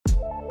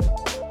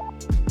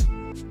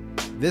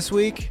This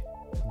week,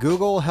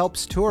 Google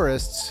helps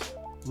tourists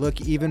look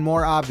even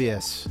more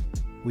obvious.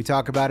 We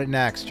talk about it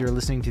next. You're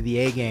listening to The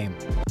A Game.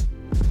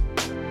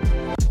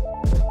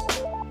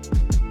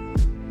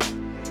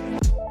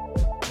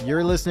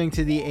 You're listening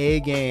to The A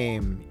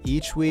Game.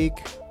 Each week,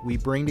 we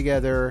bring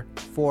together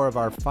four of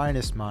our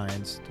finest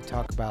minds to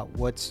talk about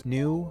what's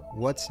new,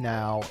 what's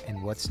now,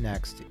 and what's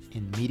next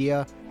in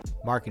media,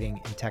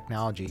 marketing, and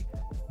technology.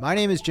 My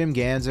name is Jim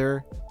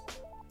Ganzer.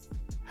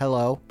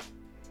 Hello,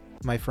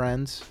 my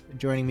friends.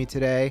 Joining me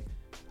today,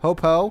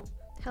 Hope Ho.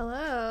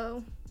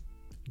 Hello.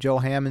 Joel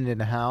Hammond in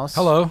the house.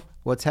 Hello.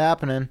 What's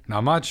happening?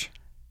 Not much.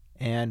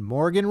 And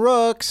Morgan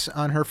Rooks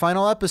on her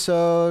final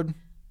episode.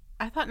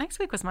 I thought next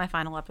week was my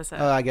final episode.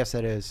 Oh, I guess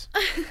that is.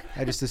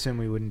 I just assumed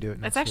we wouldn't do it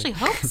next It's actually week.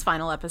 Hope's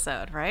final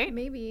episode, right?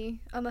 Maybe,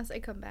 unless I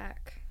come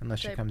back. Unless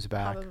she Which I comes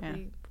back.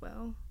 Probably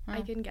will.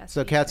 I can guess.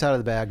 So cat's out of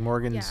the bag.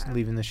 Morgan's Yeah.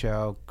 leaving the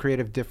show.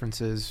 Creative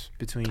differences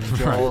between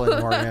Joel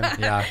and Morgan.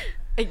 Yeah.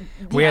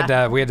 We had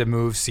to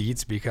move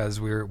seats because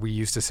we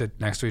used to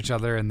sit next to each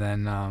other, and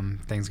then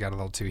things got a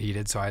little too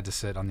heated, so I had to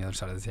sit on the other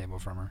side of the table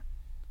from her.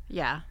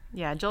 Yeah.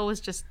 Joel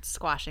was just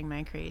squashing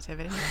my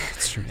creativity.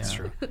 It's true. It's Yeah.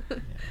 true.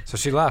 So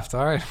she left.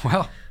 All right.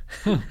 Well,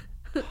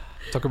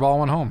 took her ball and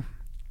went home.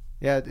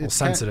 Yeah, A little it's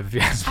sensitive, if you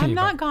ask me. I'm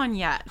not gone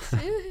yet.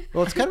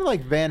 Well, it's kind of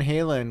like Van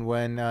Halen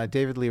when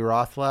David Lee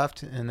Roth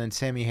left and then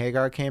Sammy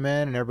Hagar came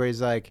in, and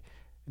everybody's like,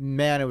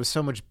 man, it was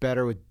so much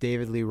better with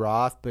David Lee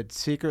Roth, but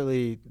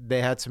secretly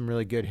they had some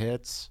really good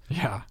hits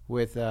Yeah.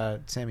 with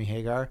Sammy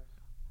Hagar.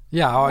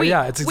 Yeah. Oh,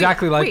 yeah. It's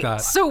exactly like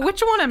that. So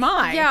which one am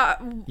I? Yeah.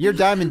 You're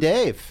Diamond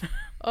Dave.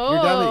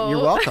 Oh.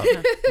 You're welcome.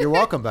 You're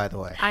welcome, by the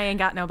way. I ain't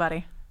got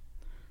nobody.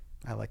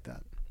 I like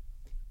that.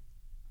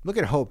 Look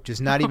at Hope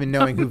just not even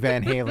knowing who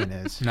Van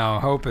Halen is. No,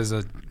 Hope is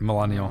a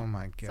millennial. Oh,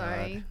 my God.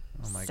 Sorry.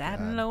 Oh, my Sad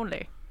God. and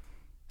lonely.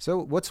 So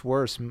what's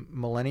worse,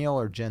 millennial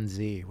or Gen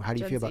Z? How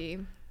do you feel about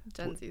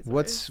Gen Z's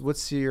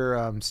what's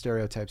your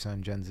stereotypes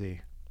on Gen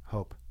Z?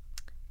 Hope.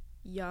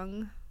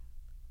 young.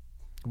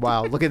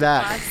 Wow, look at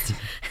that.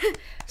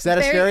 Is that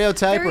a Very-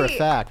 stereotype or a very-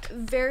 fact?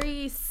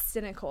 Very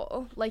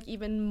cynical, like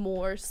even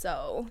more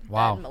so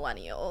Wow. than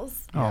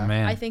millennials. Oh, Yeah.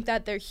 man. I think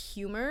that their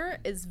humor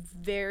is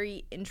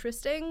very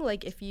interesting.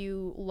 Like if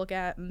you look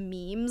at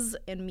memes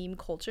and meme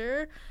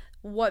culture,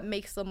 what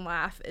makes them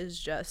laugh is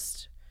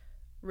just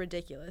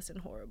ridiculous and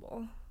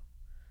horrible.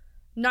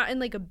 Not in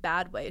like a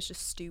bad way, it's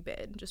just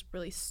stupid, just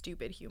really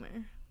stupid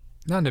humor.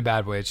 Not in a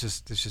bad way. It's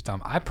just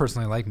dumb. I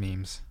personally like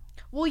memes.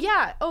 Well,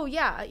 yeah. Oh,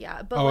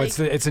 yeah. But Oh, like,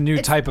 it's a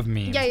new type of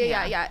meme.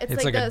 Yeah. It's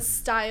It's like like the a-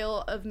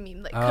 style of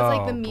meme, like because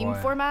like the Oh, meme boy.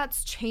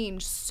 formats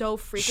change so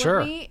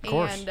frequently, of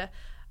course. and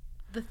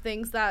the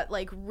things that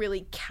like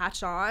really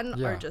catch on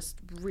Yeah. are just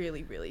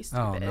really, really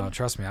Oh stupid. no,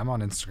 trust me, I'm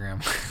on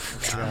Instagram.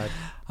 God.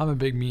 I'm a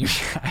big meme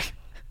guy.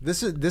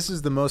 This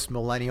is the most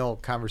millennial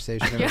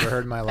conversation I've ever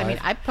heard in my life. I mean,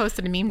 I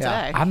posted a meme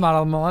Yeah. today I'm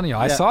not a millennial.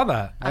 I Yeah. saw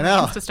that. I on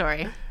know. the Insta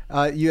story.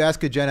 You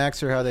ask a Gen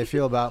Xer how they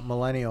feel about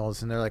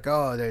millennials, and they're like,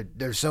 "Oh,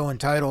 they're so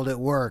entitled at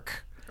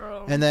work."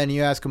 Oh. And then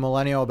you ask a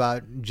millennial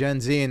about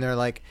Gen Z, and they're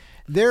like,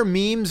 "Their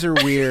memes are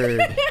weird."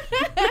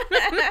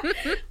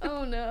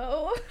 Oh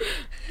no.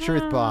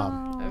 Truth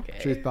bomb. Okay.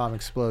 Truth bomb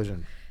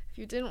explosion. If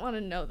you didn't want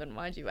to know, then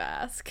why'd you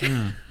ask?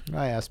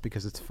 I asked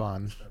because it's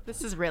fun.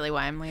 This is really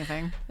why I'm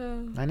leaving.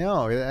 I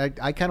know.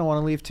 I kind of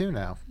want to leave too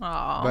now,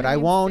 Oh, but I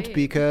mean, won't same.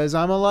 because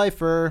I'm a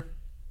lifer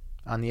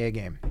on the A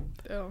Game.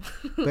 Oh.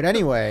 But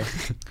anyway,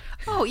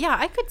 yeah,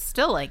 I could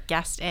still like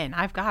guest in.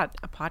 I've got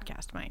a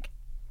podcast mic.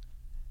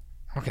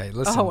 Okay,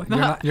 listen. Oh,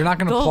 you're not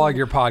going to the- plug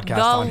your podcast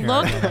the on here.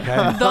 look-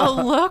 Okay? The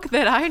look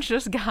that I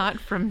just got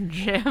from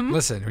Jim.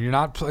 Listen, you're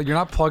not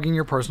plugging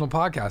your personal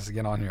podcast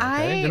again on here.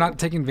 Okay, you're not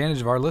taking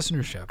advantage of our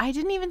listenership. I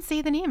didn't even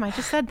say the name. I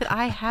just said that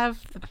I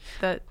have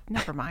the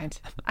never mind.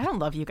 I don't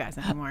love you guys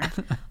anymore.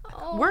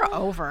 We're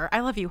over.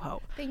 I love you,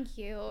 Hope. Thank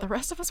you. The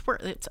rest of us,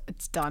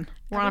 it's done.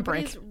 We're on a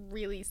break. Everybody's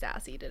really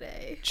sassy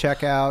today.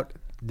 check out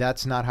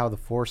That's Not How the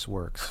Force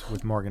Works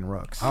with Morgan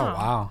Rooks. Oh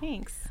wow.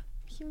 Thanks.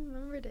 You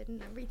remembered it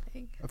and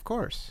everything. Of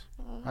course.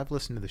 I've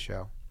listened to the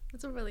show.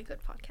 It's a really good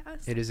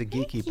podcast. It is a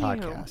geeky you.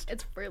 podcast.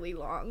 It's really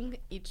long.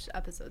 Each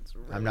episode's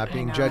really I'm not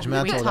being know. We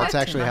judgmental. talk That's too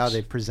actually how much.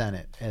 they present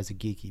it, as a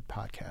geeky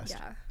podcast.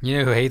 Yeah. You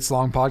know who hates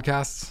long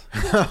podcasts?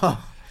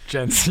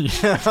 Gen Z.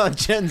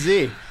 Gen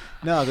Z.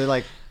 No, they're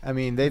like, I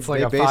mean, It's like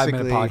they a basically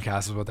 5-minute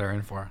podcast is what they're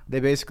in for. they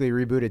basically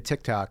rebooted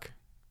TikTok.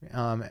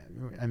 I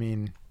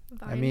mean,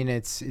 Vine?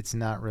 it's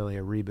not really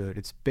a reboot.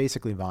 It's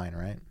basically Vine,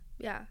 right?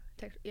 Yeah.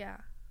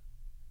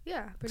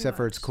 Yeah. Pretty Except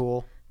for much. it's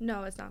cool.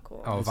 No, it's not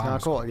cool. Oh, It's Vine not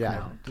was cool. cool.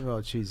 Yeah.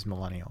 Well, she's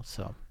millennial,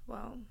 so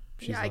Well,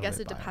 She's yeah, a I little guess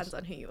bit it depends biased.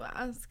 on who you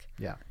ask.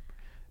 yeah.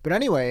 But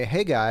anyway,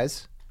 hey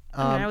guys.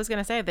 I mean, I was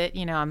gonna say that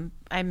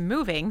I'm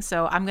moving,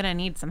 so I'm gonna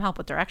need some help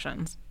with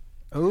directions.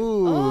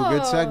 Ooh,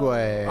 good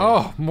segue.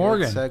 Oh,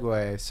 Morgan. Good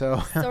segue. So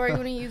So are you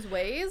going to use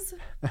Waze?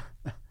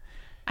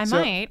 I So-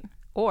 might,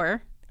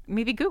 or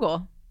maybe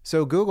Google.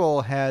 So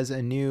Google has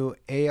a new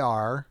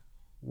AR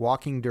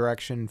walking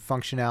direction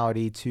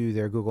functionality to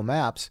their Google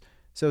Maps.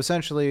 So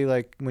essentially,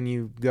 like when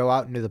you go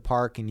out into the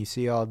park and you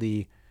see all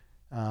the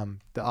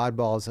the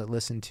oddballs that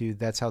listen to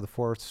That's How the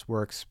Force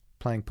Works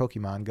playing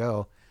Pokemon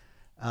Go.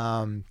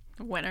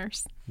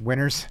 Winners.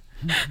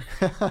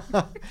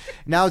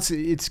 Now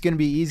it's going to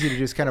be easy to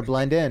just kind of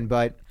blend in,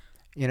 but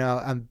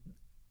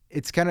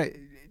it's kind of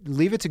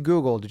leave it to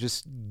Google to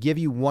just give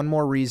you one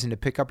more reason to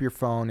pick up your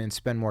phone and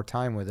spend more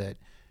time with it.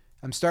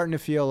 I'm starting to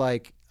feel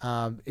like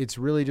it's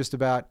really just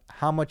about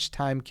how much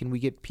time can we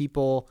get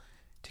people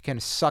to kind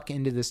of suck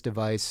into this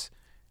device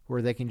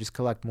where they can just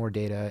collect more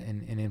data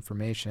and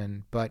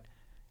information. But,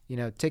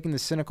 taking the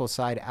cynical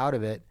side out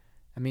of it,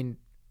 I mean,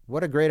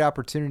 what a great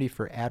opportunity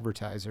for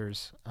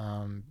advertisers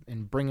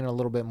and bringing a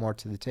little bit more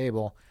to the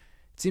table.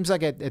 It seems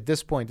like at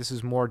this point, this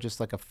is more just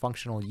like a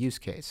functional use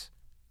case.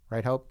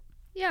 Right, Hope?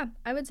 Yeah,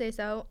 I would say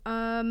so.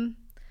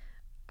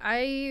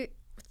 I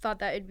thought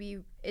that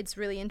it's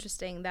really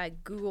interesting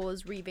that Google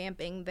is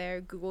revamping their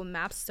Google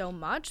Maps so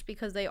much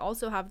because they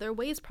also have their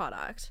Waze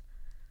product.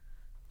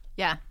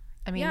 Yeah.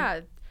 I mean,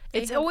 yeah,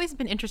 it's always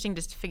been interesting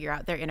just to figure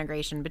out their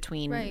integration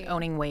between Right.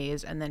 owning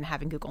Waze and then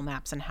having Google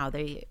Maps and how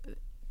they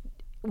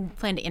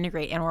plan to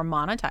integrate and or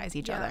monetize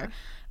each other.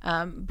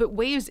 But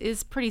Waze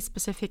is pretty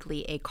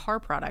specifically a car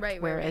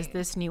product, whereas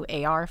this new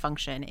AR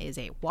function is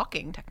a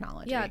walking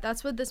technology. Yeah,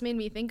 that's what this made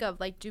me think of.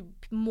 Like, do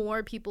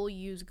more people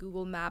use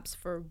Google Maps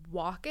for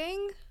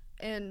walking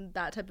and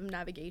that type of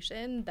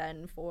navigation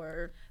than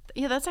for...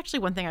 Yeah, that's actually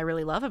one thing I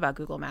really love about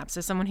Google Maps.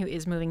 As someone who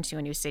is moving to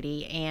a new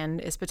city and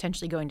is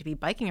potentially going to be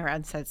biking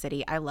around said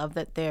city, I love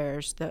that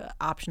there's the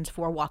options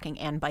for walking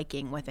and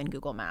biking within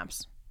Google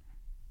Maps.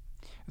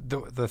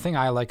 The thing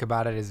I like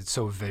about it is it's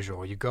so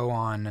visual. You go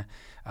on,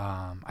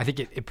 I think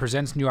it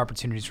presents new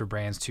opportunities for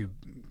brands to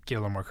get a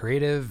little more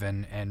creative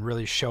and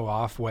really show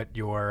off what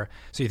so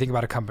you think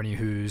about a company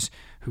whose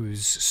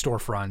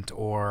storefront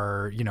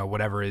or,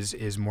 whatever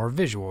is more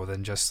visual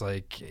than just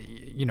like,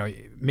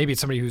 maybe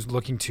it's somebody who's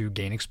looking to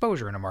gain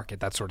exposure in a market,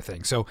 that sort of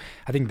thing. So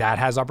I think that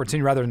has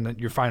opportunity rather than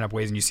you're finding up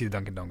Ways and you see the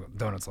Dunkin'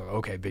 Donuts, like,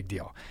 okay, big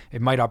deal.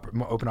 It might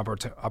open up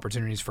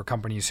opportunities for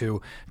companies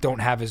who don't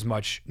have as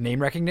much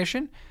name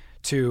recognition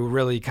to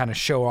really kind of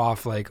show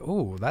off like,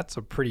 oh, that's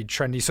a pretty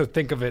trendy. So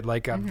think of it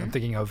like I'm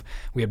thinking of,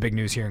 we had big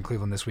news here in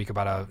Cleveland this week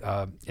about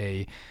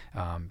a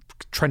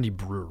trendy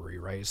brewery,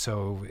 right?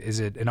 So is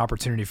it an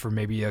opportunity for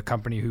maybe a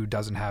company who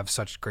doesn't have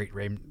such great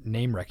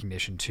name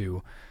recognition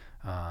to,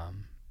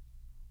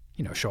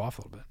 show off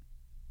a little bit?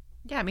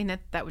 Yeah, I mean,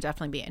 that would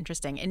definitely be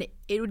interesting. And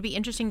it would be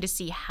interesting to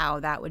see how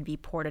that would be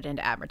ported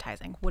into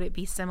advertising. Would it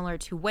be similar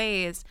to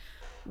Waze,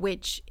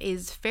 which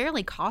is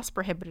fairly cost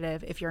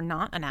prohibitive if you're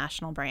not a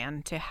national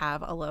brand to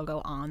have a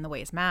logo on the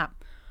Waze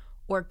map?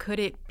 Or could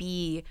it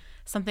be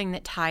something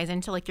that ties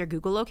into like your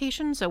Google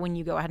location? So when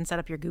you go ahead and set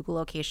up your Google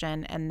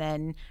location and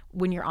then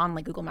when you're on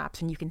like Google Maps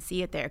and you can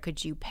see it there,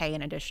 could you pay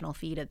an additional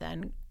fee to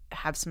then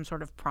have some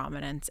sort of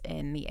prominence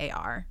in the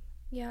AR?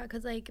 Yeah,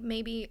 because like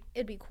maybe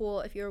it'd be cool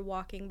if you're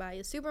walking by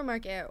a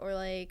supermarket or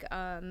like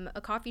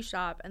a coffee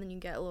shop and then you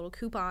get a little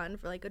coupon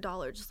for like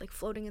 $1 just like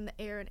floating in the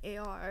air in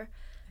AR.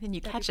 And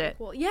you catch it.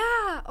 Cool.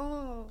 Yeah.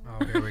 Oh,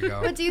 here we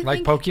go. But do you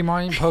like think...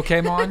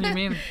 Pokemon, you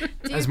mean?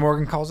 As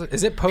Morgan calls it.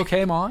 Is it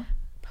Pokemon?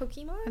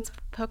 Pokemon? It's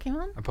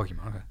Pokemon? A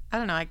Pokemon, okay. I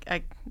don't know.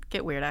 I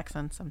get weird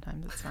accents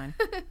sometimes. It's fine.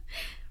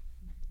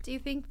 Do you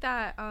think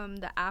that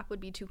the app would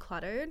be too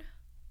cluttered?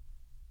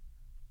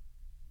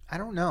 I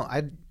don't know.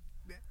 I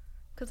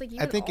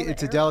think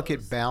it's a arrows.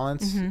 delicate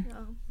balance. Mm-hmm.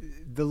 Oh.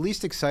 The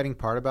least exciting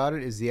part about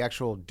it is the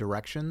actual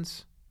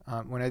directions.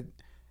 When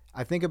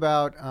I think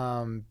about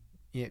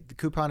the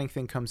couponing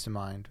thing comes to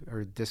mind,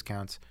 or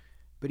discounts,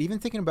 but even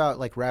thinking about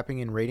like wrapping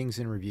in ratings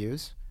and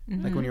reviews,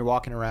 like when you're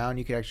walking around,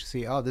 you could actually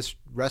see, oh, this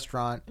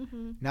restaurant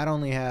not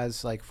only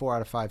has like 4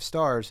 out of 5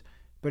 stars,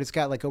 but it's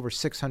got like over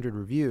 600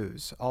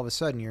 reviews. All of a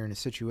sudden, you're in a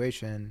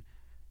situation,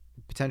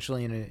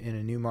 potentially in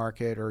a new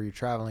market, or you're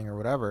traveling or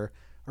whatever,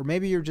 or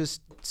maybe you're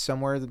just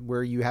somewhere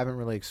where you haven't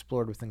really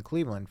explored within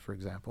Cleveland, for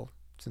example,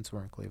 since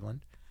we're in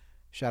Cleveland.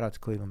 Shout out to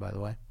Cleveland, by the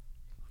way.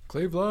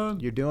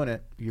 Cleveland. You're doing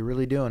it. You're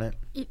really doing it.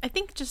 I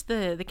think just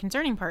the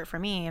concerning part for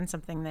me, and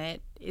something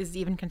that is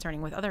even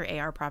concerning with other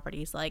AR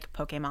properties like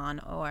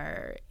Pokemon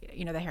or,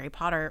 the Harry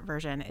Potter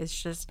version, is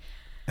just...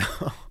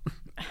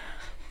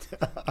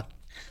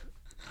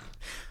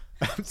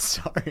 I'm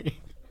sorry.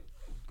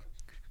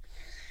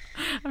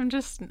 I'm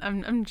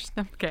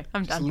okay.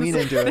 I'm done. Just lean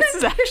into it. This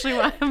is actually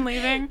why I'm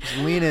leaving. Just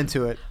lean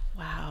into it.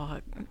 Wow.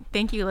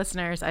 Thank you,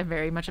 listeners. I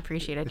very much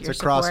appreciated your a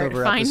support.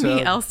 crossover Find episode.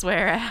 me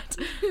elsewhere at...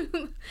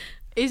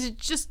 Is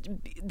just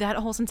that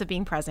whole sense of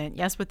being present.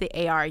 Yes, with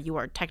the AR, you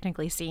are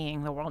technically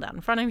seeing the world out in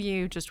front of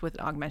you, just with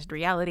augmented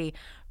reality,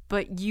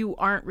 but you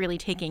aren't really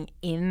taking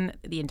in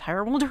the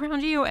entire world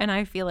around you. And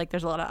I feel like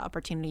there's a lot of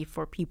opportunity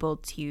for people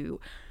to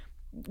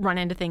run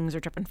into things or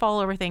trip and fall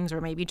over things,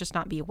 or maybe just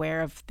not be aware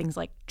of things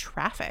like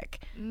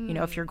traffic.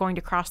 If you're going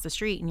to cross the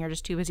street and you're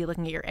just too busy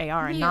looking at your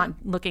AR and not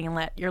looking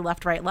at your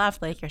left, right,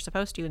 left like you're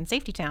supposed to in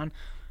Safety Town,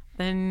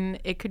 then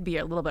it could be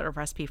a little bit of a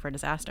recipe for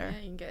disaster. Yeah,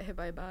 you can get hit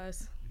by a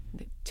bus.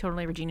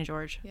 Totally Regina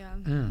George. Yeah.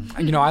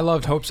 You know, I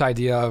loved Hope's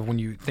idea of when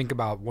you think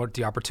about what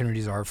the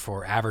opportunities are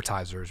for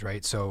advertisers,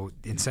 right? So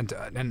incentive,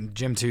 and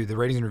Jim too, the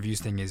ratings and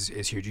reviews thing is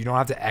huge. You don't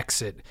have to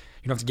exit.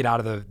 You don't have to get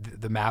out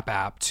of the map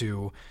app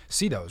to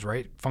see those,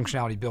 right?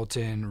 Functionality built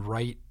in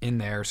right in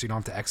there, so you don't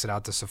have to exit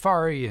out to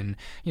Safari. And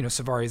you know,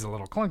 Safari is a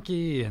little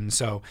clunky, and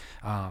so,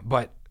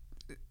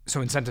 so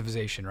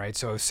incentivization, right?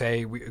 So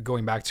say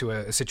going back to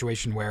a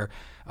situation where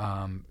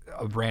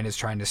a brand is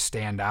trying to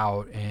stand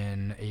out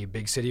in a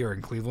big city or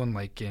in Cleveland,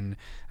 like in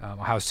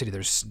Ohio City,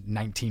 there's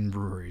 19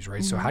 breweries,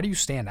 right? So how do you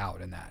stand out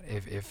in that?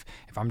 If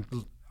I'm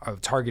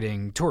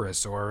targeting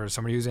tourists or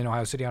somebody who's in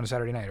Ohio City on a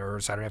Saturday night or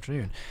a Saturday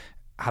afternoon,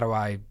 how do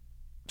I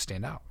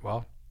stand out?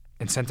 Well,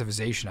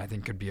 incentivization, I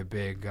think, could be a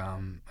big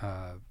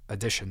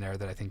addition there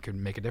that I think could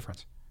make a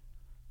difference.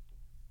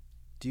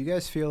 Do you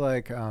guys feel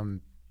like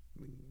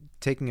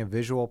taking a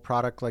visual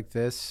product like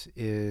this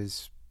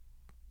is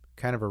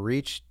kind of a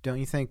reach? Don't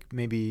you think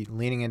maybe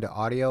leaning into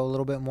audio a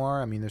little bit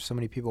more? I mean, there's so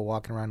many people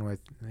walking around with,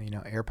 you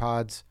know,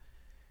 AirPods.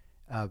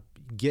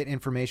 Get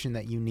information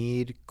that you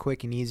need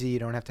quick and easy. You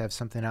don't have to have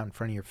something out in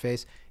front of your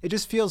face. It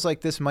just feels like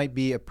this might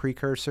be a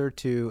precursor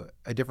to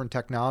a different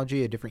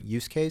technology, a different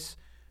use case.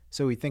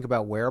 So we think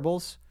about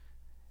wearables.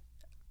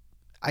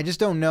 I just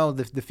don't know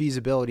the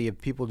feasibility of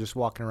people just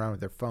walking around with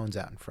their phones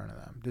out in front of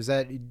them. Does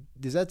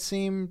that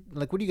seem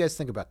like, what do you guys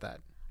think about that?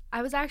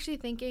 I was actually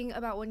thinking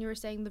about when you were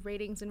saying the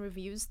ratings and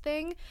reviews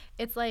thing.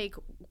 It's like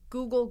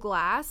Google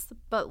Glass,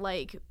 but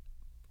like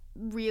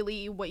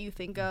really what you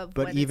think of.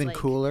 But when even it's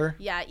like, cooler?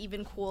 Yeah,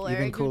 even cooler.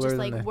 Even cooler You're just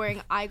than like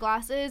wearing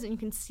eyeglasses and you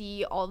can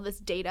see all this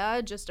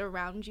data just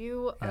around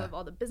you of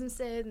all the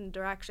businesses and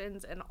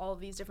directions and all of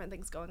these different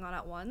things going on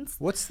at once.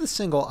 What's the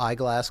single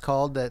eyeglass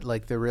called that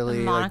like they're really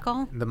The monocle?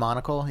 Like, the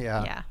monocle,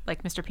 yeah. Yeah,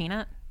 like Mr.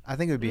 Peanut. I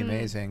think it would be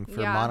amazing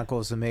for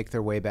monocles to make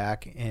their way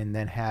back and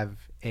then have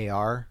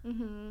AR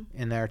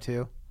in there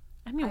too.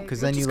 I mean, because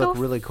then you look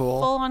really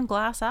cool. Full on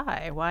glass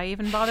eye. Why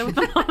even bother with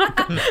the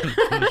monocle?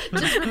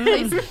 Just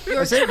replace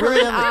your Is that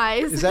really current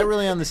eyes. Is that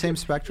really on the same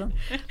spectrum?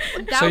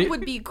 That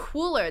would be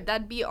cooler.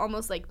 That'd be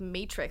almost like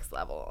Matrix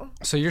level.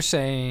 So you're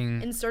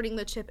saying Inserting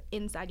the chip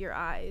inside your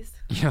eyes.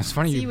 You know, it's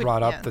funny you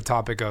brought up yeah. the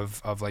topic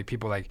of like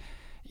people like,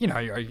 you know,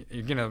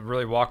 you're gonna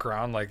really walk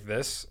around like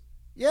this.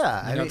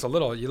 Yeah, You know, it's a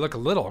little. You look a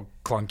little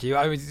clunky.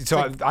 I mean, so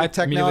like I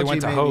the immediately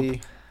went to technology Hope.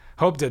 maybe-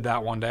 Hope did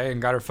that one day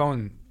and got her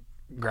phone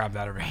grabbed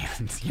out of her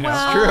hands. You know.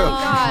 Well, true.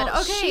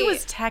 God, okay. She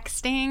was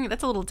texting.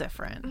 That's a little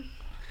different.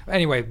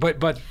 Anyway, but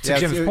to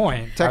Jim's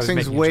point, I was texting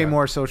is making a way joke.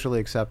 more socially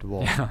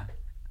acceptable.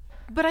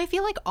 But I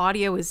feel like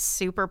audio is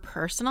super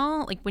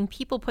personal. Like when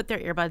people put their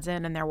earbuds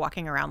in and they're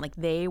walking around, like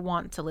they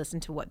want to listen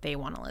to what they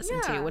want to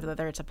listen to,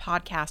 whether it's a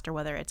podcast or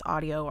whether it's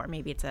audio or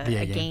maybe it's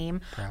a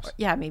game. perhaps.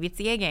 Yeah, maybe it's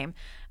the A game.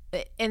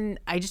 And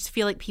I just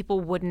feel like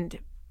people wouldn't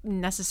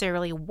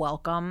necessarily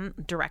welcome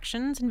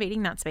directions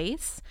invading that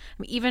space.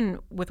 I mean, even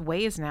with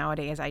Waze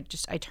nowadays, I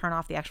turn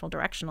off the actual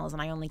directionals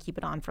and I only keep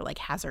it on for like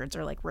hazards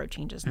or like road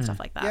changes and stuff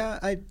like that.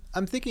 Yeah,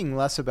 I'm thinking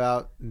less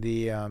about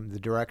the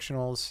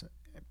directionals.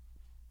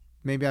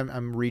 Maybe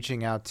I'm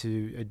reaching out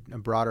to a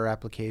broader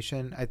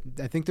application.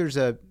 I think there's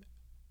a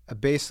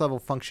base level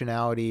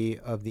functionality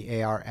of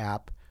the AR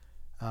app,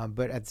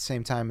 but at the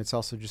same time, it's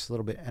also just a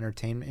little bit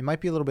entertainment. It might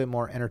be a little bit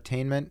more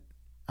entertainment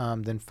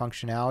than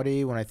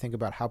functionality when I think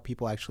about how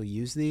people actually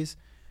use these.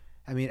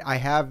 I mean, I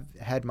have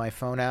had my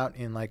phone out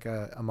in like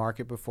a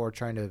market before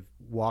trying to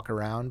walk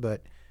around,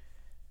 but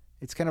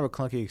it's kind of a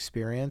clunky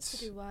experience.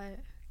 To do what?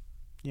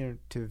 You know,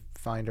 to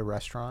find a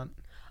restaurant.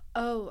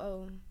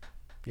 Oh.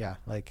 Yeah,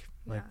 like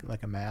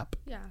a map.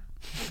 Yeah.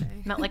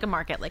 Okay. Not like a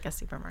market, like a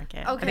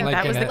supermarket. Okay. I think Like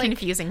that was in the a-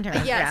 confusing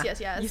term.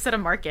 Yes. You said a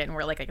market and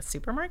we're like a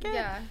supermarket?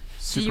 Yeah.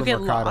 Do you get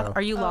Supermercado. lost?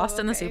 Are you lost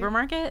in the okay.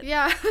 supermarket?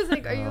 Yeah. I was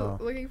like, are Oh.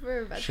 you looking for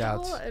a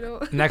vegetable? Shouts. I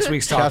don't. Next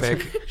week's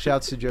topic.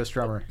 Shouts to Joe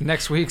Strummer.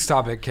 Next week's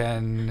topic: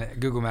 can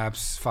Google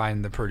Maps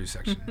find the produce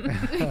section?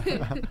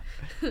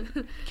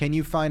 Can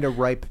you find a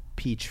ripe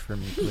peach for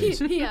me,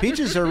 please? Yeah.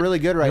 Peaches are really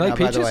good right You now, like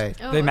by peaches? the way.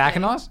 Oh, They okay.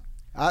 Mackinac?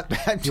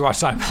 You watch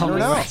Seinfeld? I don't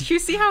know. Do you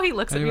see how he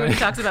looks at me when he Anyway.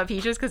 talks about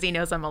peaches? Because he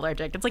knows I'm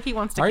allergic. It's like he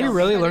wants to Are kill you me.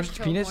 really Trying to allergic to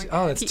kill peanuts? more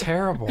Oh, that's guys.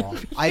 terrible.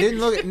 I didn't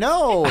look at,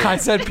 no. I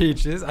said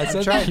peaches. I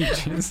said trying-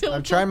 peaches.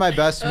 I'm trying my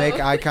best to make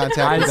eye contact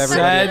I with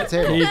everybody at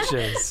said the table.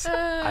 peaches.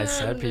 I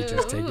said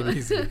peaches. Take it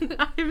easy.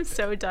 I'm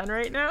so done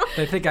right now.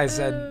 I think I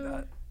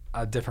said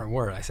a different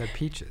word. I said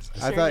peaches.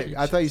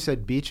 I thought you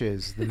said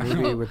Beaches, the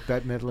movie with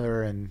Bette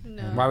Midler and,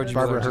 No. and Why would you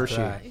Barbara be allergic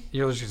Hershey. to that?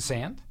 You're allergic to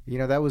sand? You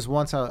know, that was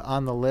once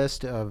on the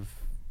list of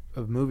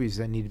movies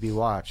that need to be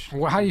watched.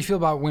 Well, how do you feel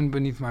about Wind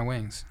Beneath My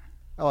Wings?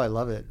 Oh, I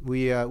love it.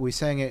 We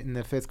sang it in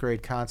the 5th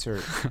grade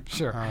concert,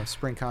 Sure.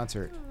 spring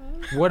concert.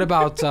 What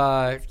about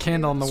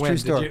Candle in the It's Wind?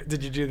 true story.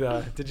 Did you do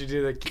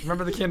the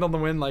remember the Candle in the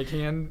Wind like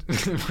hand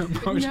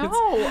motions? No.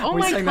 Oh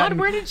We my sang God, that in-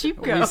 where did you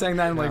go? We sang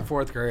that in like No.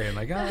 4th grade.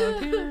 Like, oh,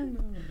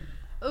 Candle.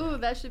 Oh,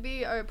 that should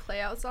be our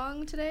playout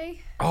song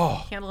today.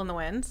 Oh, Candle in the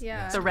Wind.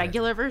 Yeah. The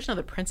regular version or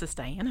the Princess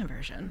Diana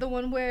version? The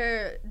one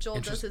where Joel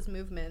does his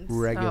movements.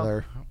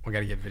 Regular. we got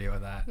to get video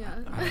of that. Yeah.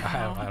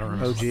 I don't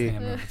remember. OG. what's the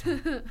name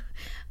of it.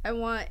 I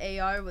want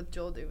AR with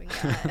Joel doing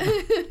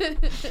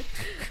that.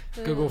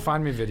 Google,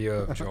 find me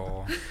video of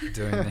Joel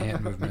doing the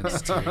hand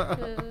movements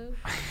too.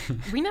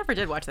 We never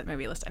did watch that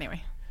movie list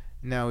anyway.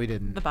 No, we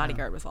didn't. The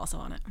Bodyguard was also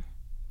on it.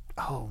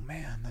 Oh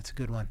man, that's a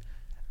good one.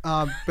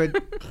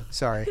 But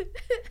sorry.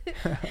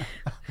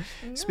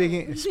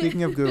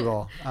 Speaking of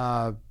Google,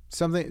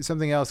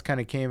 something else kind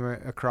of came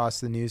across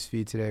the news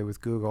feed today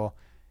with Google,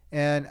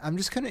 and I'm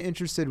just kind of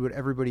interested what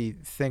everybody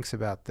thinks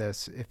about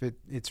this. If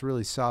it's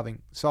really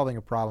solving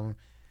a problem,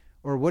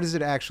 or what is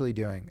it actually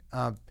doing?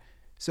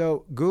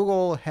 So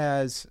Google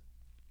has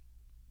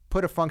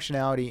put a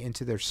functionality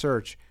into their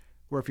search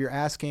where if you're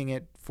asking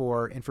it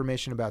for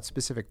information about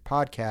specific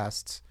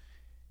podcasts,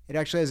 it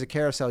actually has a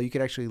carousel. You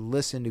could actually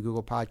listen to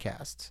Google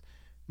Podcasts,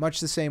 much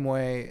the same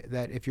way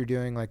that if you're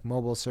doing like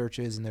mobile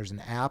searches and there's an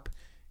app,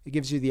 it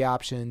gives you the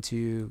option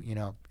to,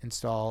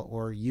 install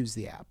or use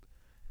the app.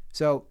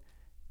 So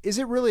is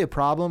it really a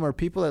problem? Are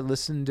people that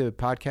listen to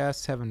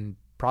podcasts having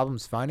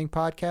problems finding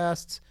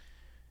podcasts?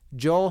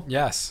 Joel?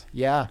 Yes.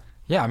 Yeah.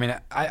 Yeah. I mean,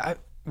 I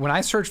when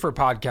I search for a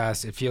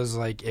podcast, it feels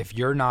like if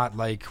you're not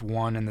like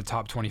one in the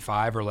top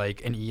 25 or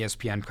like an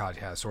ESPN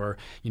podcast or,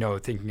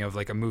 thinking of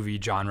like a movie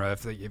genre,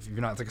 if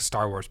you're not like a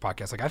Star Wars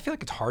podcast, like I feel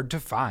like it's hard to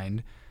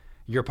find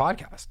your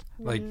podcast.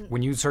 Like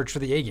when you search for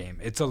the A Game,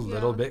 it's a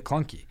little bit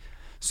clunky.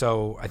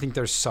 So I think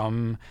there's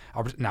some,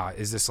 now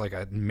is this like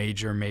a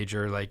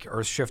major like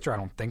earth shifter? I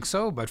don't think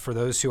so. But for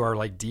those who are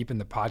like deep in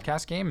the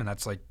podcast game and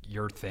that's like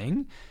your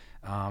thing,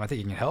 I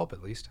think it can help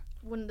at least.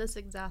 Wouldn't this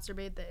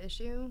exacerbate the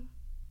issue?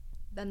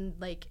 Then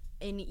like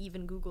in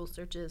even Google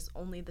searches,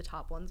 only the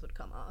top ones would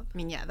come up. I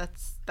mean, yeah,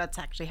 that's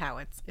actually how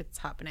it's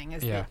happening.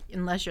 Is Yeah. that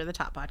unless you're the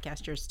top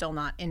podcast, you're still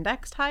not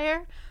indexed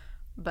higher.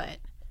 But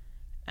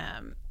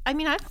I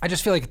mean, I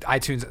just feel like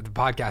iTunes, the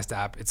podcast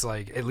app, it's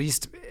like at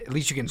least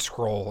you can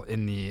scroll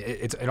in the.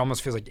 It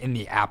almost feels like in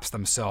the apps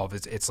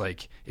themselves, it's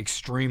like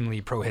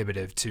extremely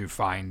prohibitive to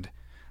find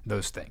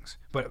those things.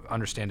 But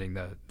understanding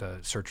the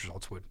search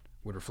results would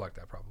reflect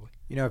that probably.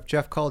 If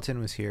Jeff Culleton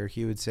was here,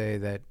 he would say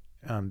that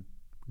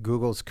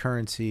Google's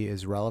currency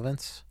is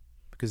relevance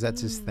because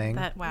that's his thing.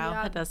 that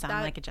Yeah, does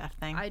sound like a Jeff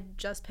thing. I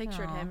just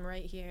pictured Aw. him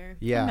right here.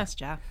 Yeah. I miss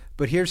Jeff.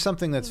 But here's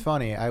something that's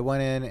funny. I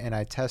went in and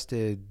I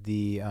tested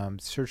the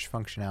search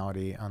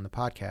functionality on the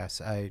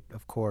podcast. I,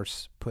 of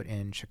course, put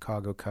in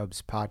Chicago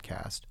Cubs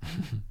podcast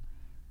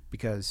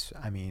because,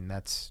 I mean,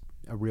 that's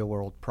a real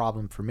world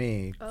problem for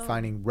me,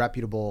 finding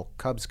reputable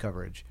Cubs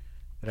coverage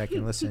that I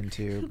can listen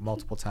to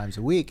multiple times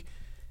a week.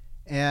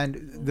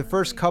 And the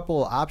first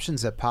couple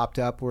options that popped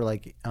up were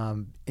like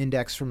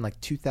indexed from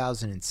like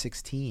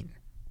 2016.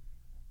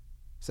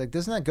 It's like,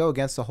 doesn't that go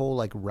against the whole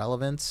like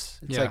relevance?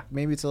 It's Yeah. like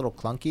maybe it's a little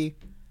clunky.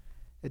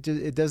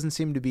 It doesn't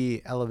seem to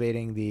be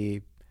elevating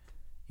the,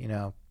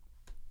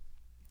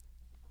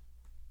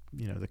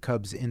 the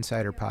Cubs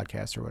Insider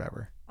podcast or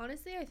whatever.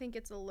 Honestly, I think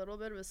it's a little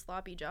bit of a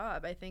sloppy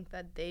job. I think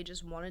that they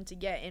just wanted to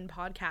get in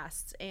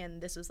podcasts,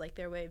 and this was like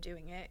their way of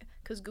doing it.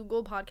 Because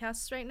Google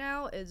Podcasts right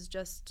now is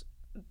just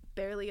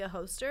barely a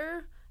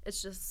hoster.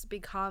 It's just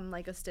become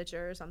like a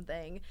Stitcher or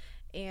something.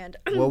 And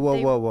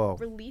Whoa.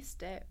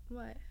 released it.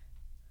 What?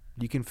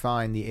 You can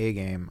find the A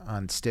Game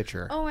on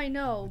Stitcher. Oh, I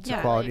know. It's but,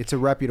 a quality. like, It's a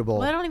reputable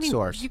Well, I don't even.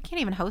 source. You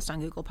can't even host on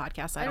Google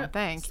Podcasts. I don't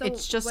think so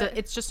it's just what-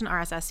 it's just an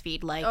RSS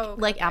feed like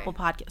okay. Apple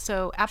Podcast.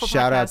 So Apple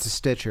Shout Podcasts, out to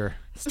Stitcher.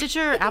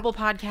 Stitcher, Apple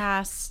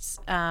Podcasts,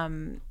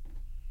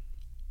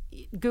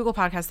 Google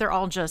Podcasts. They're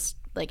all just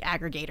like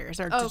aggregators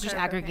or just Okay.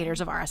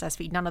 aggregators of RSS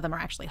feed. None of them are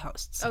actually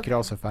hosts. You could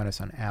also find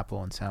us on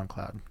Apple and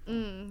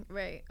SoundCloud.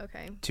 Right.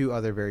 Okay. Two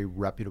other very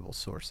reputable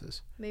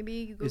sources.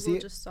 Maybe Is Google the-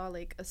 just saw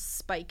like a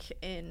spike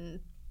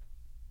in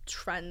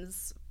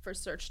trends for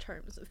search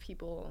terms of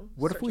people.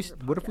 What if we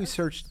podcasts.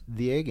 searched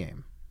the A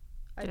Game?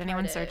 I Did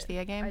anyone tried search it. the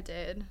A Game? I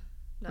did.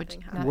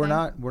 Nothing happened.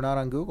 nothing? We're not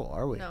on Google,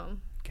 are we? No.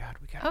 God,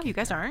 we got. Oh, you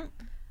guys aren't.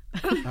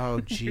 Oh,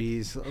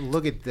 jeez.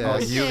 Look at Oh,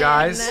 this. you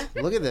guys?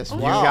 Look at this. Oh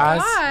Wow. You guys?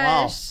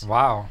 Gosh.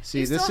 Wow. See,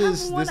 You this still have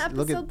is one this.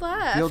 Look at episode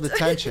left. feel the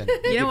tension. You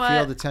know can what?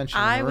 Feel the tension.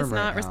 in I the was room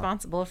not right now.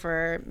 responsible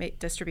for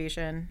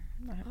distribution.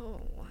 Oh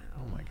wow.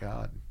 Oh my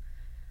God.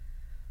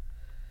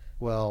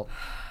 Well,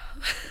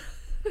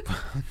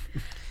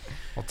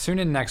 Well, tune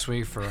in next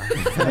week for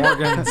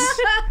Morgan's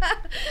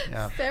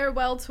yeah.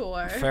 Farewell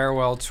tour.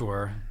 farewell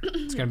tour.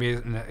 It's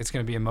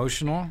gonna be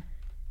emotional.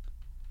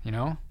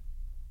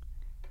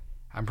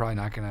 I'm probably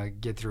not gonna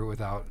get through it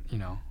without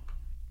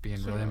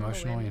being really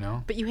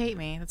emotional. But you hate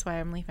me. That's why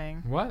I'm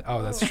leaving. What?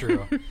 Oh, that's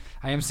true.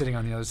 I am sitting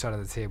on the other side of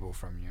the table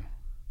from you.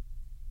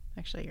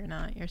 Actually, you're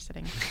not. You're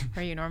sitting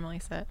where you normally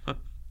sit.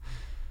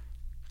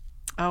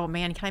 Oh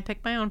man, can I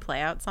pick my own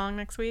playout song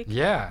next week?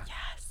 Yeah.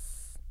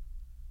 Yes.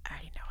 I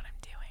already know what I'm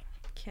doing.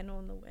 Candle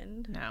in the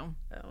Wind. No.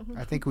 Oh.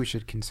 I think we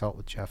should consult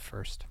with Jeff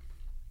first.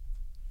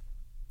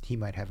 He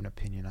might have an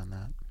opinion on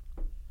that.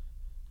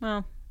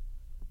 Well,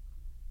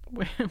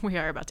 we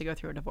are about to go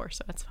through a divorce,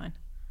 so that's fine.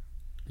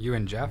 You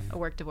and Jeff? A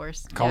work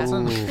divorce.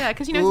 Colton? Yeah,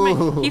 because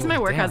he's my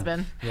work Damn.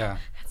 husband. Yeah.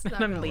 It's And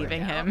not I'm gonna work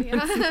leaving out, him.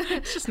 yeah.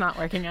 It's just not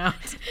working out.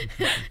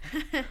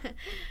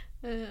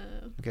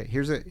 Okay,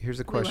 here's a We went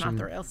off question.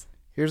 the rails.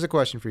 Here's a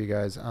question for you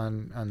guys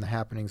on the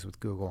happenings with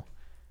Google.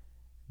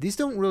 These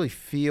don't really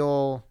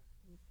feel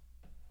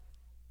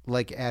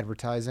like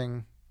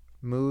advertising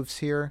moves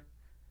here.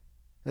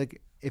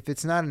 Like, if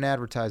it's not an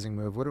advertising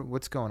move,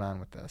 what's going on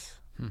with this?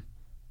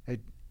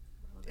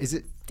 Is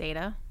it?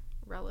 Data.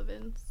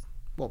 Relevance.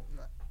 Well,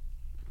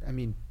 I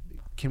mean,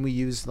 can we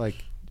use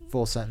like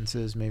full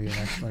sentences, maybe an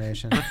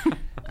explanation?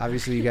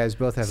 Obviously, you guys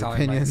both have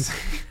Sounding opinions.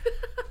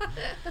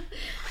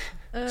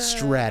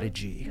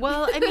 Strategy.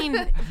 Well, I mean,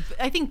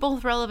 I think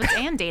both relevance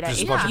and data.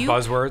 Just a bunch of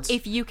buzzwords.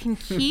 If you can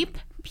keep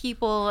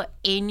people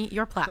in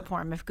your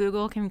platform, if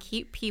Google can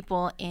keep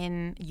people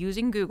in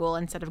using Google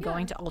instead of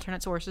going to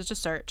alternate sources to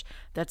search,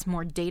 that's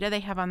more data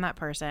they have on that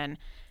person,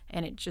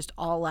 and it just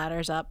all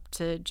ladders up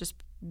to just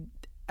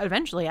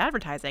eventually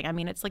advertising. I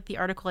mean, it's like the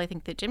article I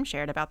think that Jim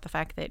shared about the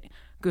fact that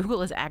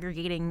Google is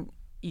aggregating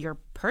your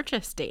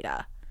purchase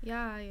data.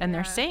 Yeah. And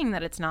they're saying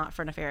that it's not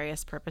for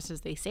nefarious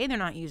purposes. They say they're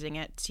not using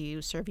it to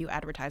serve you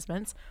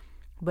advertisements,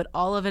 but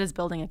all of it is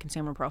building a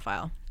consumer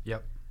profile.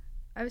 Yep.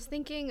 I was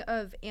thinking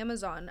of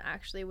Amazon,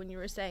 actually, when you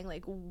were saying,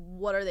 like,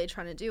 what are they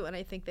trying to do? And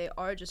I think they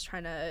are just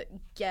trying to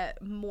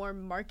get more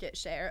market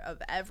share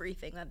of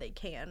everything that they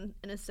can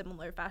in a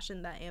similar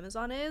fashion that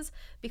Amazon is,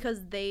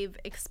 because they've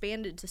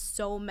expanded to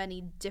so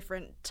many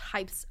different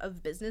types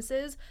of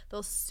businesses.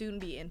 They'll soon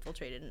be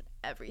infiltrated in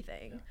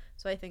everything.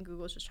 So I think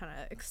Google's just trying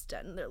to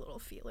extend their little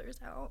feelers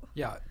out.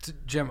 Yeah.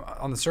 Jim,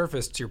 on the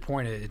surface, to your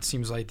point, it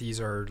seems like these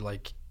are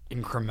like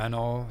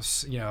incremental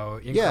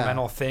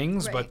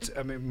things. Right. But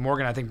I mean,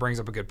 Morgan, I think, brings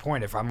up a good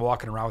point. If I'm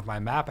walking around with my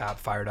map app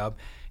fired up,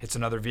 it's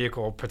another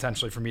vehicle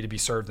potentially for me to be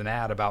served an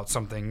ad about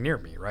something near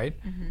me, right?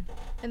 Mm-hmm.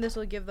 And this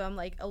will give them,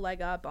 like, a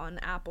leg up on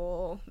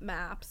Apple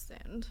Maps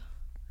and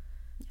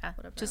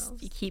whatever Just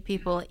else. keep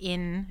people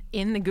in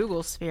the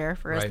Google sphere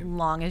for as Right.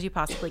 long as you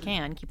possibly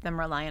can. Keep them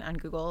reliant on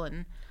Google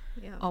and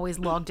always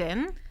logged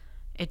in.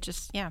 It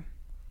just,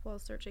 While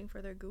searching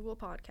for their Google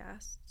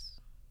podcasts.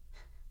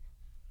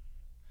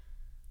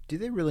 Do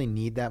they really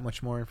need that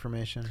much more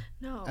information?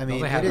 No. I mean,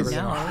 they have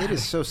everything. it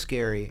is so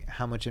scary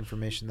how much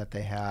information that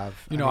they have.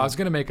 I was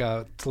going to make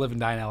a to live and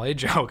die in LA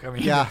joke. I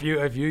mean, Yeah.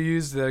 if you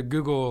use the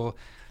Google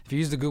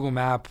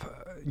map,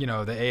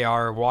 the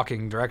AR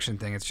walking direction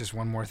thing, it's just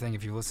one more thing.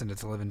 If you listen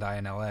to live and die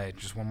in LA,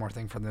 just one more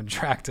thing for them to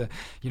track to,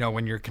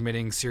 when you're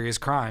committing serious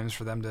crimes,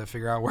 for them to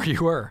figure out where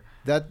you were.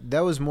 That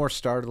was more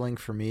startling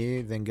for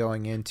me than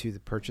going into the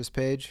purchase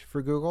page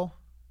for Google.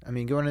 I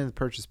mean, going into the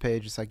purchase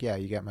page, it's like, yeah,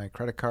 you got my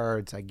credit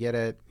cards. I get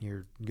it.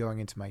 You're going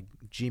into my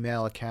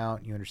Gmail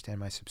account. You understand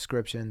my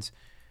subscriptions.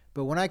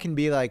 But when I can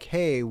be like,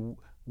 hey,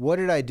 what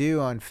did I do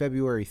on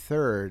February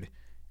 3rd?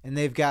 And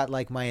they've got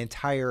like my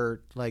entire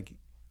like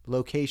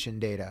location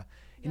data.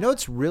 You know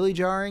what's really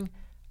jarring?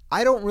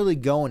 I don't really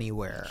go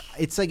anywhere.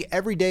 It's like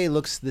every day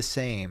looks the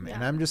same. Yeah.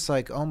 And I'm just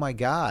like, oh my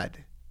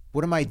God,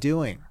 what am I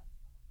doing?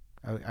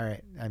 All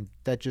right.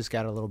 That just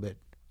got a little bit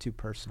too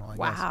personal, I guess.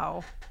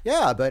 wow.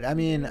 Yeah, but I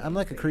mean, I'm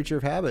like a creature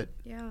of habit.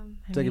 Yeah.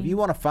 It's like if you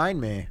want to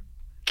find me,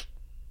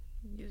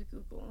 Use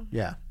Google.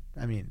 yeah.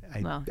 I mean,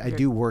 Well, I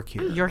do work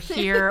here. You're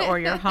here or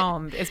you're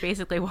home is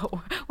basically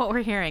what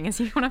we're hearing. Is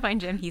if you want to find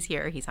Jim, he's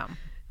here or he's home.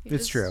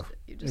 It's true.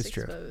 You just It's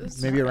true.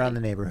 exposed. Maybe around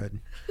the neighborhood.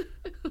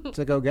 It's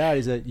like, oh God,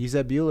 he's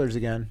at Bueller's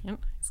again. Yep.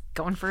 He's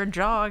going for a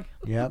jog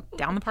Yep.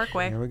 down the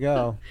parkway. Here we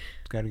go.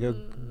 Got to go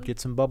get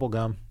some bubble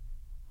gum,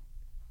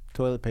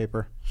 toilet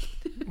paper.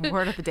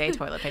 Word of the day,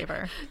 toilet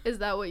paper. Is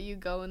that what you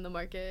go in the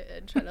market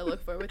and try to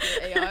look for with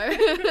your AR?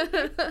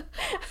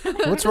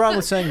 What's wrong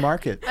with saying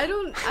market?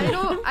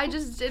 I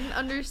just didn't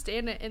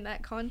understand it in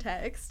that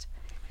context.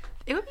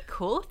 It would be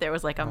cool if there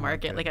was like a my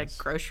market, like a goodness.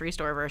 grocery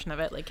store version of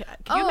it. Like,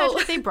 can you imagine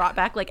if they brought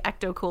back like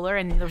Ecto Cooler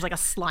and there was like a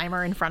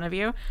Slimer in front of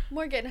you?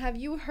 Morgan, have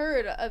you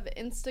heard of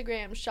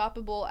Instagram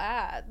shoppable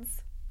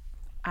ads?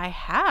 I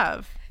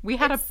have. We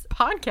had It's- a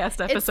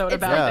podcast episode it's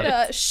about like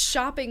it. the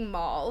shopping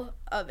mall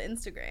of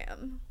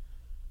Instagram.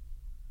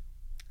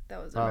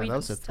 That was a Oh, that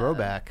reference was a to-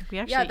 throwback. We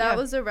actually, Yeah, that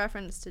was a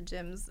reference to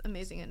Jim's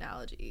amazing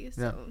analogy.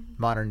 So Yeah.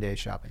 Modern day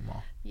shopping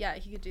mall. yeah,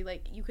 you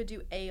could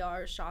do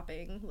AR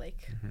shopping,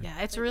 like Yeah,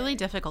 it's like really a-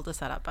 difficult to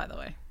set up, by the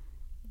way.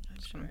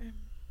 sure.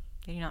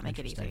 They do not make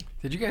it easy. Interesting.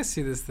 Did you guys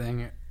see this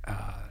thing?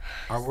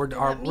 We're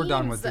That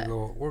done with means that-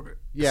 Google.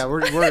 Yeah,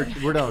 we're done with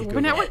But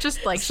Google. now we're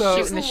just like So-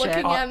 shooting the Looking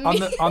shit.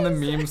 at On the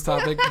memes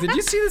topic, did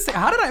you see this thing?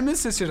 How did I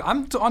miss this?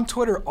 I'm on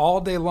Twitter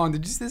all day long.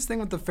 Did you see this thing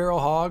with the feral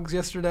hogs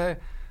yesterday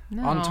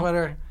on No.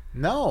 Twitter?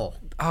 No.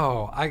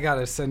 Oh, I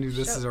gotta send you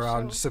this. Show- Is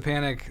around. show.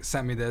 Sapanic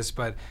sent me this,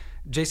 but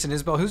Jason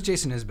Isbell. Who's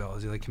Jason Isbell?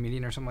 Is he like a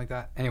comedian or something like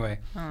that? Anyway,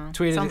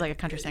 tweeted. Sounds like a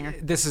country singer.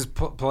 This is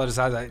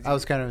politicized. I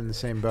was kind of in the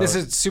same boat. This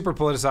is super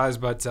politicized,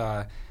 but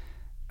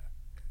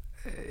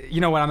you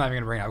know what? I'm not even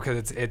gonna bring it up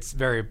because it's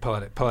very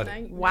political.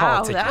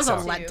 Wow, politicky that was a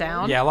stuff.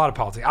 letdown. Yeah, a lot of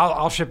politics.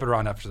 I'll ship it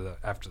around after the.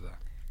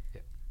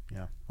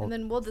 Yeah. And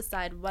then we'll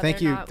decide whether Thank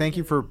or you. not Thank we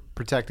you can for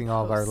protecting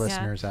all of our post.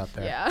 listeners out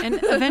there. Yeah. And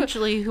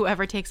eventually,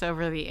 whoever takes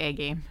over the A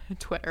game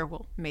Twitter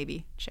will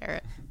maybe share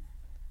it.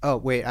 Oh,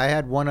 wait. I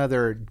had one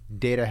other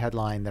data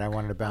headline that I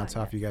wanted to bounce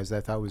off you guys that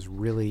I thought was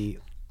really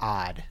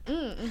odd.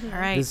 All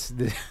right.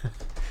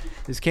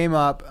 This came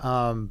up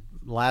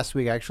last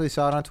week. I actually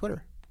saw it on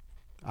Twitter.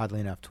 Oddly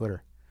enough,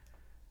 Twitter.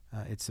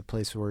 It's a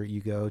place where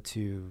you go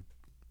to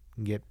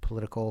get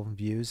political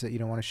views that you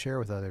don't want to share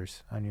with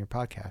others on your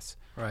podcasts.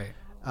 Right.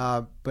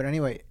 But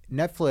anyway,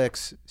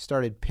 Netflix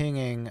started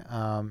pinging,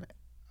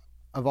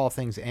 of all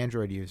things,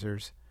 Android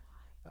users,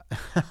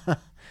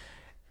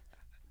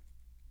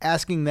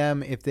 asking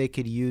them if they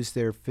could use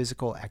their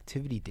physical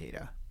activity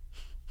data.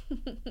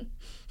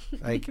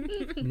 Like,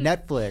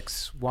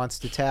 Netflix wants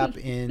to tap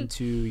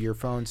into your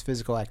phone's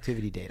physical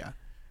activity data.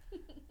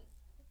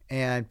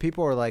 And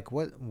people are like,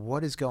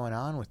 what is going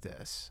on with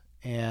this?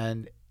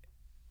 And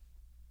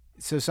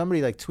so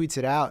somebody like tweets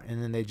it out,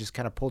 and then they just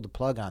kind of pulled the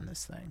plug on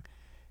this thing.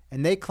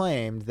 And they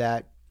claimed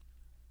that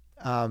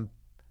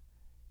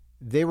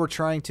they were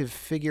trying to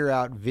figure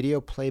out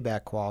video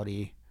playback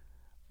quality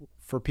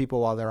for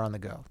people while they're on the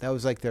go. That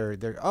was like their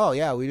oh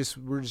yeah, we're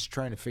just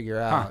trying to figure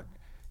out,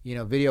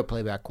 video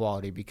playback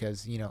quality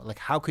because, like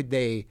how could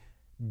they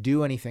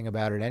do anything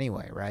about it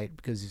anyway, right?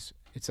 Because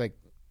it's like,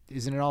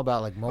 isn't it all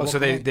about like mobile? Oh, so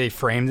they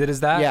framed it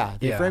as that? Yeah,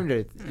 they framed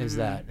it as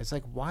that. It's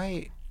like,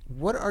 why?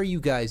 What are you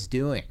guys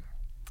doing?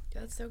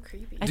 That's so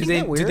creepy. Do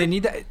they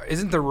need that?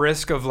 Isn't the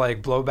risk of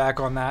like blowback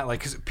on that, like,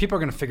 because people are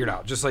going to figure it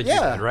out, just like you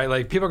did, right?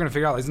 Like people are going to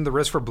figure out. Isn't the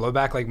risk for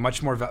blowback like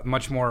much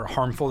more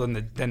harmful than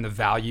the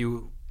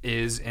value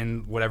is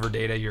in whatever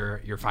data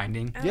you're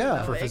finding?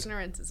 Yeah, for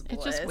ignorance is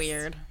bliss. It's just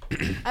weird.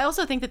 I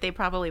also think that they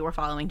probably were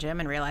following Jim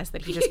and realized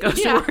that he just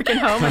goes to work and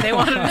home, and they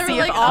wanted to see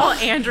if all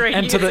Android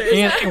and users.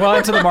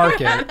 To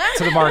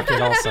the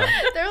market also.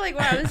 They're like,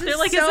 wow, this is They're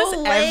like, so is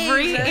this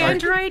every lame.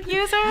 Android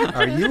user?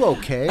 Are you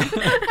okay?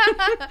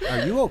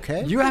 Are you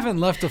okay? You haven't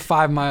left a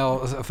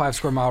 5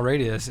 square mile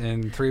radius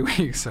in 3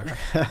 weeks, sir.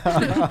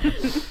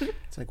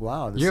 It's like,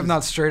 wow. You have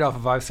not strayed off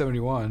of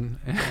 571.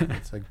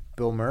 It's like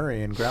Bill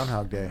Murray in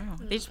Groundhog Day.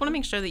 They just want to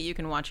make sure that you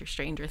can watch your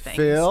Stranger Things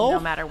Phil? no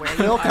matter where you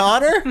Phil are.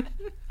 Connor?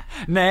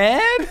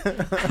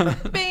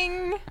 Ned?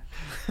 Bing!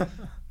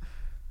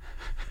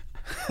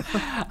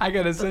 I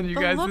gotta send you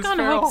The guys look this on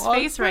feral Hope's hog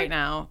face thing. right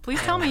now. Please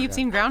tell me you've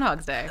seen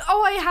Groundhog's Day.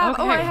 Oh, I have.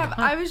 Oh, I Okay. have.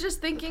 I was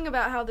just thinking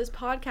about how this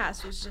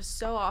podcast was just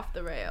so off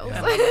the rails.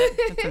 I love it.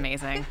 It's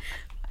amazing.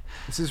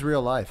 This is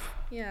real life.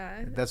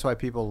 Yeah. That's why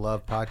people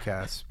love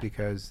podcasts,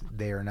 because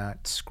they are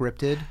not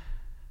scripted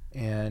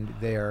and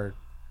they are,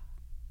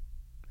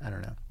 I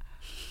don't know.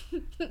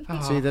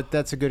 See,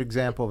 that's a good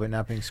example of it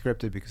not being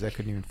scripted, because I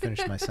couldn't even finish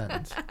my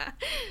sentence.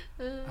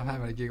 I'm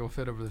having a giggle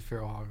fit over the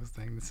feral hogs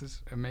thing. This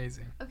is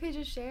amazing. Okay,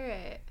 just share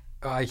it.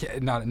 Oh, I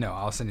can't. No,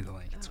 I'll send you the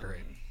link. It's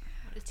great.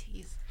 What a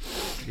tease.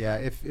 Yeah,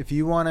 if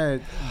you want to,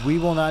 we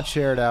will not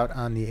share it out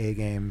on the A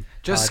Game.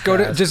 Just podcast. go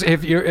to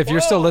if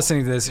you're still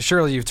listening to this,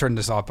 surely you've turned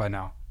this off by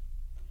now.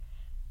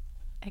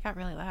 It got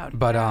really loud.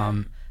 But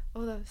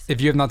Oh, that was. if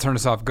you have not turned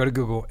this off, go to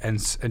Google and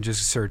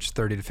just search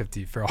 30 to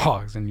 50 feral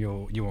hogs, and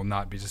you will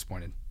not be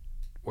disappointed.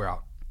 We're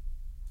out.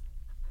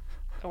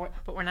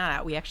 But we're not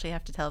out. We actually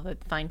have to tell the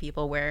fine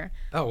people where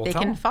they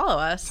tell can 'em. follow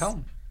us. Tell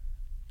them.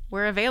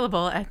 We're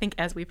available, I think,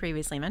 as we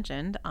previously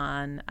mentioned,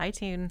 on Apple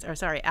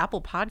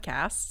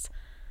Podcasts,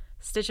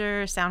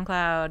 Stitcher,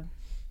 SoundCloud,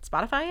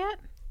 Spotify yet?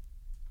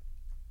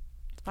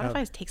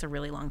 Spotify takes a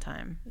really long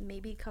time.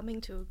 Maybe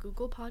coming to a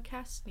Google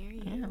podcast near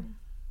you. Yeah.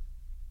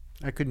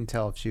 I couldn't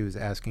tell if she was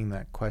asking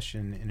that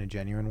question in a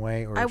genuine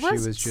way, or I if she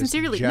was was just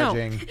sincerely- no.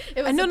 judging.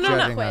 It was No, a no,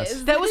 pop no.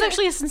 quiz. That was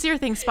actually a sincere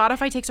thing.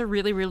 Spotify takes a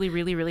really, really,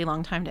 really, really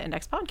long time to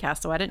index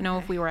podcasts, so I didn't know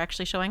if we were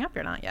actually showing up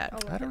or not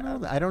yet. I don't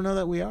know. I don't know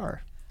that we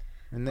are.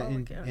 And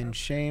look it up. and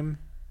shame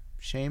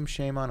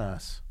on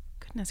us.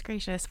 Goodness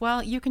gracious.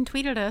 Well, you can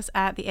tweet at us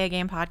at the A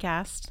Game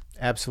Podcast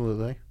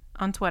Absolutely.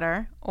 on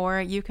Twitter, or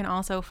you can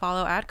also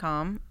follow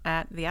AdCom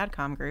at the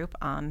AdCom group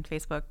on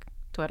Facebook,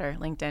 Twitter,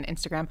 LinkedIn,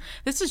 Instagram.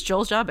 This is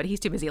Joel's job, but he's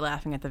too busy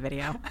laughing at the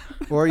video.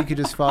 Or you could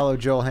just follow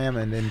Joel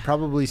Hammond and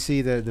probably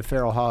see the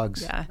feral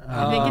hogs. Yeah. On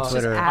I think it's just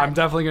Twitter. at- I'm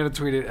definitely going to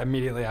tweet it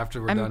immediately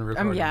after we're done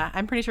recording.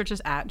 I'm pretty sure it's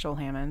just at Joel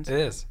Hammond. It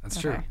is. That's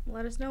true. Okay.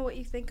 Let us know what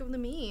you think of the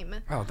meme.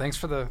 Oh, thanks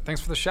for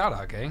the shout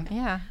out, gang.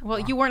 Yeah. Well,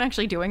 you weren't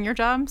actually doing your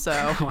job,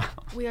 so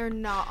We are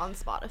not on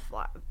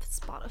Spotify.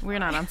 we're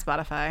not on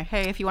Spotify.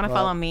 Hey, if you want to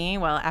follow me,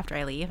 well, after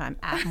I leave, I'm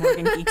at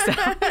Morgan Geeks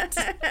Out.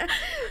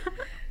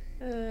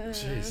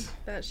 Jeez.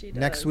 That she does.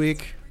 Next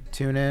week,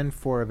 tune in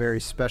for a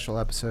very special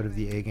episode of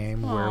the A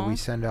Game where Aw. we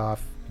send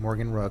off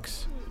Morgan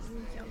Rooks.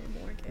 Young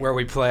Morgan. Where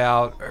we play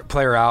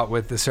her out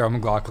with the Sarah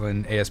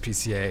McLachlan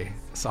ASPCA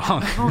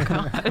song. Oh,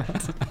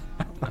 God.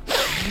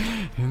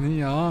 In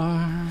the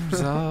arms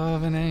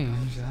of an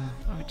angel.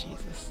 Oh,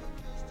 Jesus.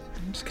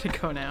 I'm just going to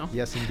go now.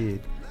 Yes,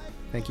 indeed.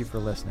 Thank you for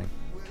listening.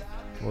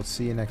 We'll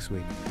see you next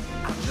week.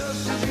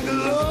 Just a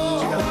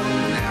gigolo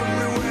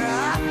everywhere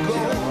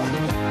I go.